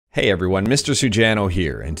Hey everyone, Mr. Sujano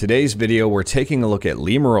here. In today's video, we're taking a look at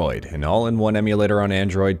Lemuroid, an all-in-one emulator on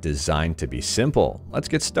Android designed to be simple. Let's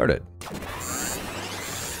get started.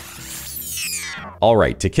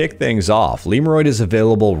 Alright, to kick things off, Lemuroid is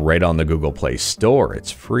available right on the Google Play Store.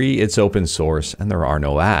 It's free, it's open source, and there are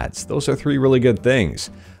no ads. Those are three really good things.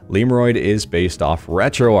 Lemuroid is based off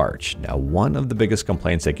RetroArch. Now, one of the biggest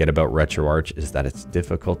complaints I get about RetroArch is that it's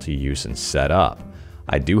difficult to use and set up.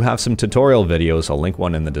 I do have some tutorial videos, I'll link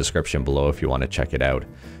one in the description below if you want to check it out.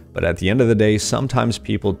 But at the end of the day, sometimes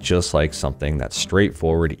people just like something that's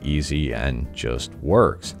straightforward, easy, and just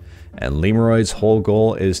works. And Lemuroid's whole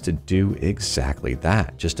goal is to do exactly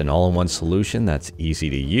that, just an all-in-one solution that's easy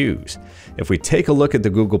to use. If we take a look at the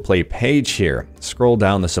Google Play page here, scroll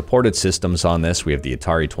down the supported systems on this, we have the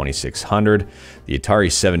Atari 2600, the Atari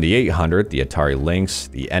 7800, the Atari Lynx,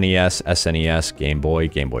 the NES, SNES, Game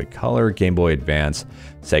Boy Color, Game Boy Advance,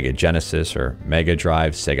 Sega Genesis or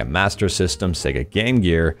Megadrive, Sega Master System, Sega Game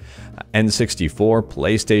Gear, N64,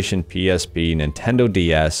 PlayStation, PSP, Nintendo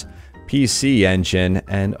DS, PC Engine,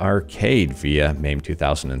 and Arcade via MAME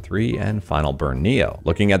 2003 and FBNeo.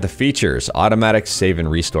 Looking at the features, automatic save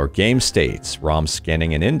and restore game states, ROM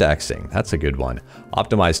scanning and indexing, that's a good one.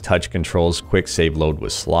 Optimized touch controls, quick save load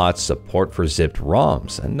with slots, support for zipped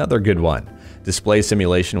ROMs, another good one. Display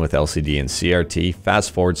simulation with LCD and CRT,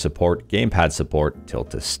 fast forward support, gamepad support,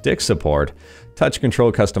 tilt to stick support, touch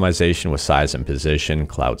control customization with size and position,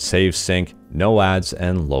 cloud save sync, no ads,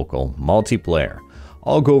 and local multiplayer.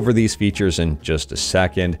 I'll go over these features in just a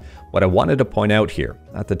second. What I wanted to point out here,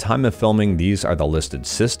 at the time of filming, these are the listed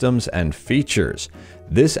systems and features.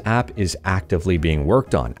 This app is actively being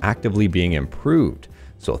worked on, actively being improved.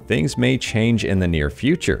 So things may change in the near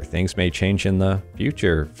future. Things may change in the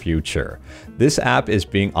future. This app is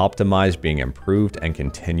being optimized, being improved, and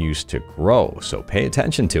continues to grow. So pay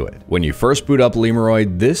attention to it. When you first boot up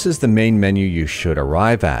Lemuroid, this is the main menu you should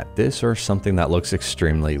arrive at. This or something that looks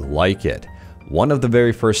extremely like it. One of the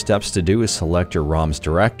very first steps to do is select your ROMs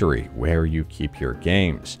directory, where you keep your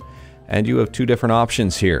games. And you have two different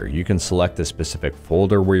options here. You can select the specific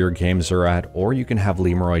folder where your games are at, or you can have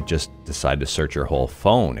Lemuroid just decide to search your whole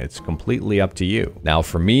phone. It's completely up to you. Now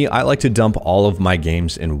for me, I like to dump all of my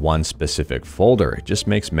games in one specific folder. It just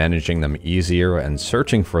makes managing them easier and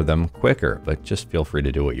searching for them quicker, but just feel free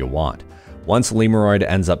to do what you want. Once Lemuroid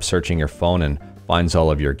ends up searching your phone and finds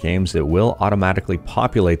all of your games, it will automatically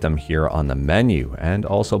populate them here on the menu and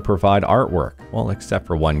also provide artwork, well, except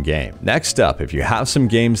for one game. Next up, if you have some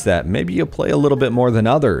games that maybe you play a little bit more than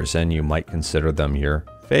others and you might consider them your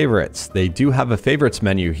favorites, they do have a favorites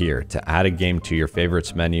menu here. To add a game to your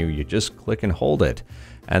favorites menu, you just click and hold it,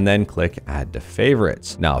 and then click add to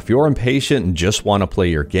favorites. Now, if you're impatient and just want to play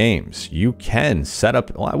your games, you can set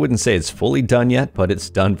up, well, I wouldn't say it's fully done yet, but it's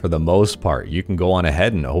done for the most part. You can go on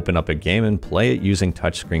ahead and open up a game and play it using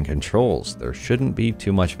touchscreen controls. There shouldn't be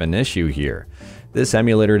too much of an issue here. This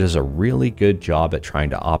emulator does a really good job at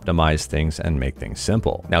trying to optimize things and make things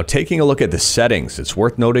simple. Now, taking a look at the settings, it's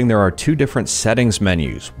worth noting there are two different settings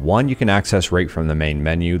menus. One you can access right from the main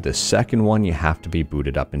menu. The second one you have to be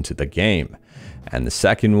booted up into the game. And the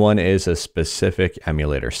second one is a specific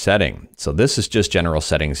emulator setting. So this is just general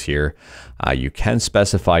settings here. You can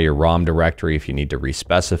specify your ROM directory if you need to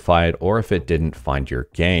respecify it or if it didn't find your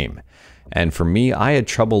game. And for me, I had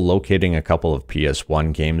trouble locating a couple of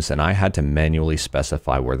PS1 games and I had to manually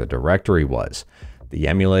specify where the directory was. The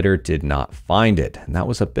emulator did not find it, and that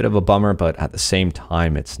was a bit of a bummer, but at the same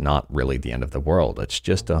time, it's not really the end of the world. It's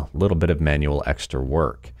just a little bit of manual extra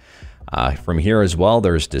work. From here as well,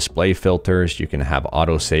 there's display filters. You can have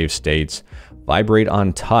auto save states, vibrate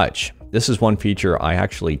on touch. This is one feature I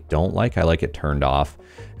actually don't like. I like it turned off.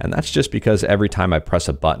 And that's just because every time I press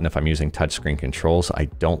a button, if I'm using touchscreen controls, I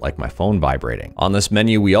don't like my phone vibrating. On this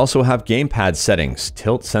menu, we also have gamepad settings,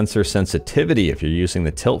 tilt sensor sensitivity if you're using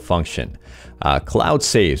the tilt function, cloud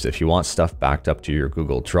saves if you want stuff backed up to your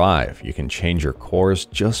Google Drive. You can change your cores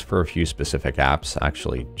just for a few specific apps,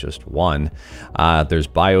 actually just one. There's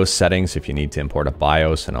BIOS settings if you need to import a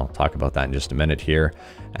BIOS, and I'll talk about that in just a minute here.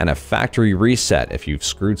 And a factory reset if you've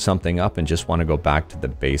screwed something up and just want to go back to the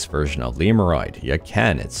base version of Lemuroid. You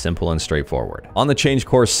can, it's simple and straightforward. On the change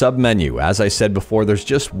core submenu, as I said before, there's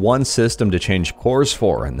just one system to change cores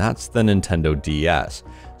for, and that's the Nintendo DS.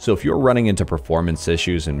 So if you're running into performance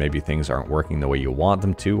issues and maybe things aren't working the way you want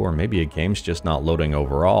them to, or maybe a game's just not loading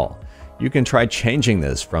overall, you can try changing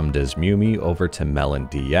this from Dismumi over to Melon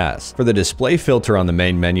DS. For the display filter on the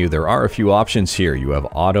main menu, there are a few options here. You have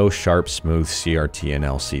Auto, Sharp, Smooth, CRT, and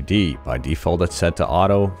LCD. By default, it's set to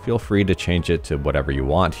Auto. Feel free to change it to whatever you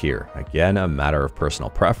want here. Again, a matter of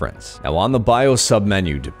personal preference. Now on the BIOS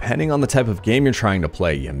submenu, depending on the type of game you're trying to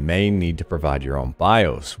play, you may need to provide your own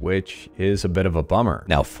BIOS, which is a bit of a bummer.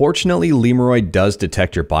 Now, fortunately, Lemuroid does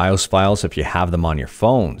detect your BIOS files if you have them on your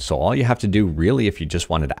phone. So all you have to do really if you just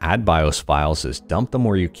wanted to add BIOS files is dump them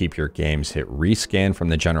where you keep your games, hit rescan from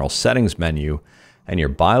the general settings menu, and your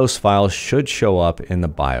BIOS files should show up in the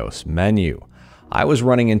BIOS menu. I was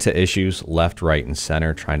running into issues left, right, and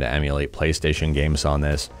center trying to emulate PlayStation games on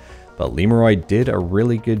this, but Lemuroid did a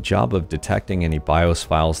really good job of detecting any BIOS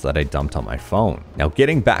files that I dumped on my phone. Now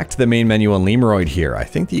getting back to the main menu on Lemuroid here, I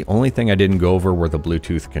think the only thing I didn't go over were the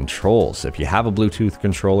Bluetooth controls. If you have a Bluetooth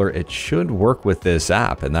controller, it should work with this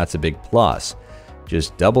app, and that's a big plus.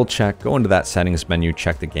 Just double check, go into that settings menu,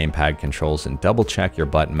 check the gamepad controls, and double check your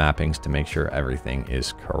button mappings to make sure everything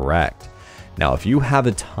is correct. Now, if you have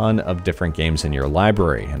a ton of different games in your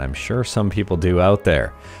library, and I'm sure some people do out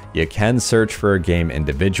there, you can search for a game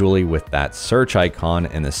individually with that search icon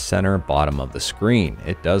in the center bottom of the screen.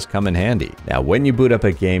 It does come in handy. Now, when you boot up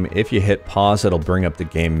a game, if you hit pause, it'll bring up the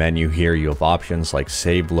game menu here. You have options like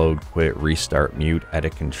save, load, quit, restart, mute,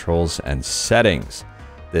 edit controls, and settings.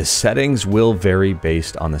 The settings will vary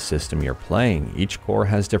based on the system you're playing. Each core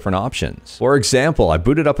has different options. For example, I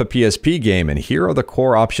booted up a PSP game and here are the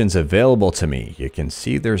core options available to me. You can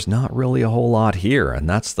see there's not really a whole lot here, and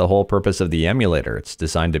that's the whole purpose of the emulator. It's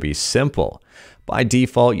designed to be simple. By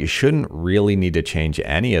default, you shouldn't really need to change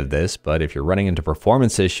any of this, but if you're running into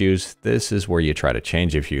performance issues, this is where you try to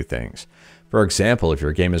change a few things. For example, if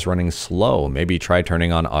your game is running slow, maybe try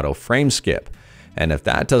turning on auto frame skip. And if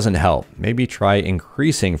that doesn't help, maybe try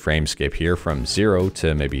increasing frame skip here from 0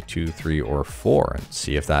 to maybe 2, 3, or 4 and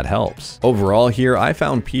see if that helps. Overall here, I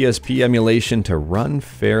found PSP emulation to run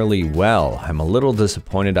fairly well. I'm a little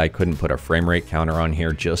disappointed I couldn't put a frame rate counter on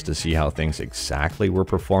here just to see how things exactly were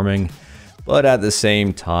performing. But at the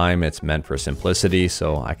same time, it's meant for simplicity,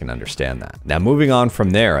 so I can understand that. Now moving on from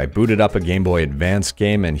there, I booted up a Game Boy Advance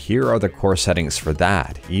game, and here are the core settings for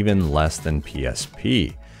that, even less than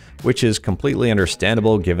PSP. Which is completely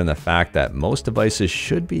understandable given the fact that most devices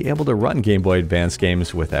should be able to run Game Boy Advance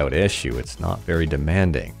games without issue. It's not very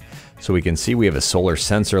demanding. So we can see we have a solar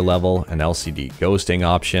sensor level, an LCD ghosting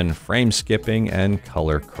option, frame skipping, and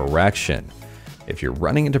color correction. If you're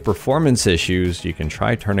running into performance issues, you can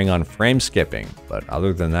try turning on frame skipping, but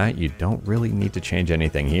other than that, you don't really need to change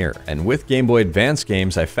anything here. And with Game Boy Advance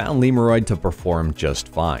games, I found Lemuroid to perform just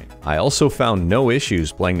fine. I also found no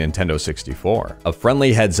issues playing Nintendo 64. A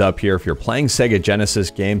friendly heads up here if you're playing Sega Genesis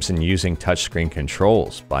games and using touchscreen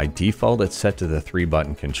controls. By default, it's set to the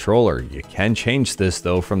 3-button controller. You can change this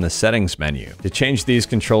though from the settings menu. To change these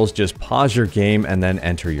controls, just pause your game and then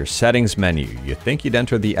enter your settings menu. You'd think you'd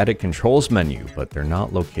enter the edit controls menu, but they're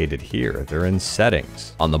not located here. They're in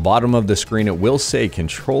settings. On the bottom of the screen, it will say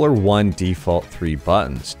controller 1 default 3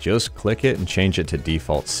 buttons. Just click it and change it to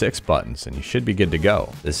default 6 buttons and you should be good to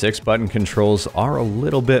go. The 6-button controls are a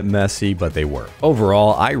little bit messy, but they work.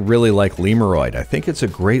 Overall, I really like Lemuroid. I think it's a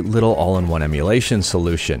great little all-in-one emulation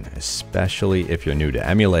solution, especially if you're new to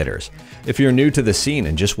emulators. If you're new to the scene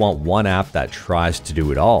and just want one app that tries to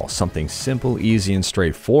do it all, something simple, easy, and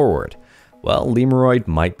straightforward, well, Lemuroid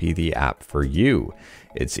might be the app for you.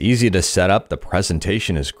 It's easy to set up, the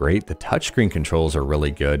presentation is great, the touchscreen controls are really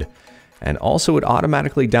good, and also it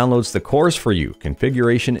automatically downloads the cores for you.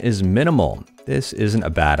 Configuration is minimal. This isn't a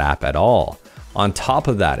bad app at all. On top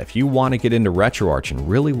of that, if you want to get into RetroArch and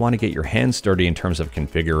really want to get your hands dirty in terms of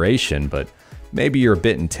configuration, but maybe you're a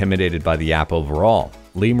bit intimidated by the app overall,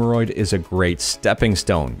 Lemuroid is a great stepping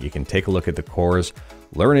stone. You can take a look at the cores,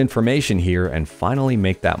 learn information here, and finally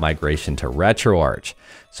make that migration to RetroArch.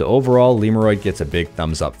 So overall, Lemuroid gets a big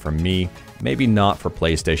thumbs up from me. Maybe not for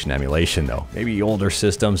PlayStation emulation though, maybe older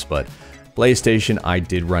systems, but PlayStation, I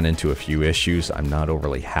did run into a few issues. I'm not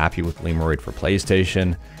overly happy with Lemuroid for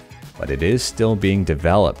PlayStation, but it is still being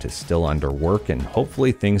developed. It's still under work, and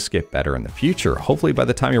hopefully things get better in the future. Hopefully by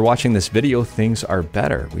the time you're watching this video, things are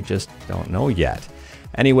better. We just don't know yet.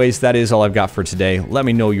 Anyways, that is all I've got for today. Let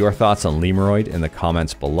me know your thoughts on Lemuroid in the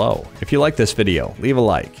comments below. If you like this video, leave a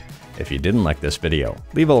like. If you didn't like this video,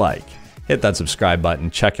 leave a like. Hit that subscribe button,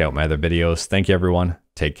 check out my other videos. Thank you everyone,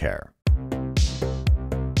 take care.